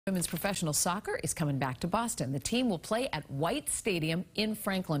Women's professional soccer is coming back to Boston. The team will play at White Stadium in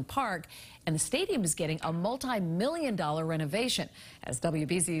Franklin Park, and the stadium is getting a multi-million-dollar renovation. As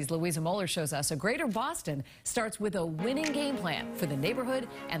WBZ's Louisa Moller shows us, a Greater Boston starts with a winning game plan for the neighborhood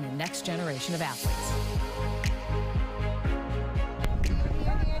and the next generation of athletes.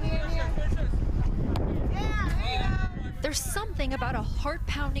 There's something about a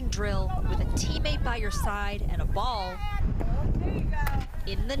heart-pounding drill with a teammate by your side and a ball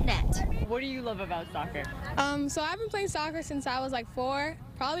in the net. What do you love about soccer? So I've been playing soccer since I was like 4,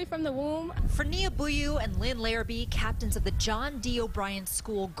 probably from the womb. For Nia Buyu and Lynn Larrabee, captains of the John D. O'Brien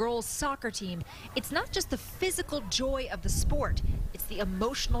School girls soccer team, it's not just the physical joy of the sport, it's the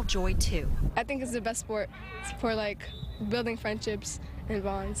emotional joy too. I think it's the best sport for like building friendships and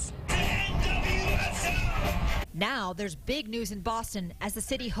bonds. Now there's big news in Boston as the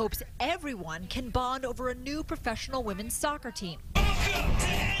city hopes everyone can bond over a new professional women's soccer team.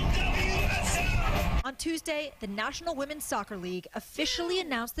 On Tuesday, the National Women's Soccer League officially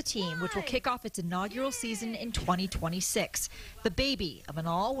announced the team, which will kick off its inaugural season in 2026, the baby of an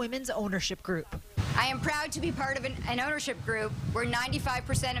all-women's ownership group. I am proud to be part of an ownership group where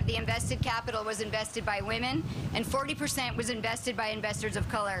 95% of the invested capital was invested by women and 40% was invested by investors of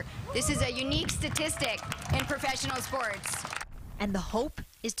color. This is a unique statistic in professional sports. And the hope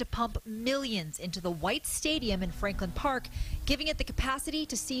is to pump millions into the White Stadium in Franklin Park, giving it the capacity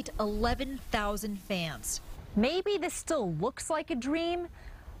to seat 11,000 fans. Maybe this still looks like a dream,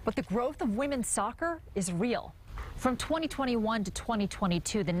 but the growth of women's soccer is real. From 2021 to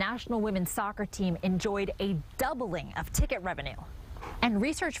 2022, the National Women's Soccer Team enjoyed a doubling of ticket revenue. And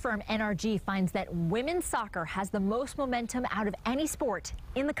research firm NRG finds that women's soccer has the most momentum out of any sport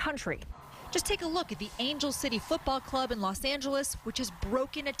in the country. Just take a look at the Angel City Football Club in Los Angeles, which has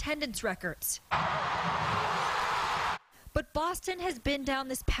broken attendance records. But Boston has been down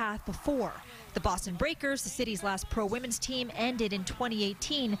this path before. The Boston Breakers, the city's last pro-women's team, ended in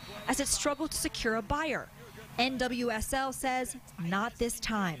 2018 as it struggled to secure a buyer. NWSL says not this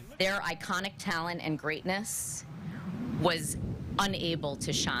time. Their iconic talent and greatness was unable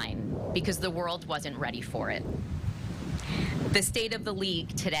to shine because the world wasn't ready for it. The state of the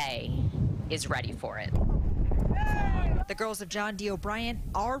league today is ready for it. The girls of John D. O'Brien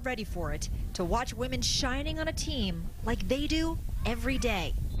are ready for it, to watch women shining on a team like they do every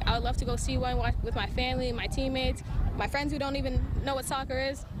day. I would love to go see one with my family, my teammates, my friends who don't even know what soccer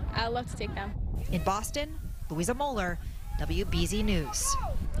is. I'd love to take them. In Boston, Louisa Moller, WBZ News.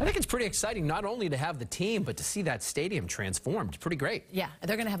 I think it's pretty exciting not only to have the team, but to see that stadium transformed. Pretty great. Yeah,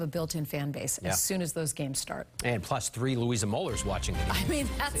 they're going to have a built-in fan base as soon as those games start. And plus 3 Louisa Mollers watching the game. I mean,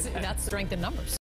 that's strength in numbers.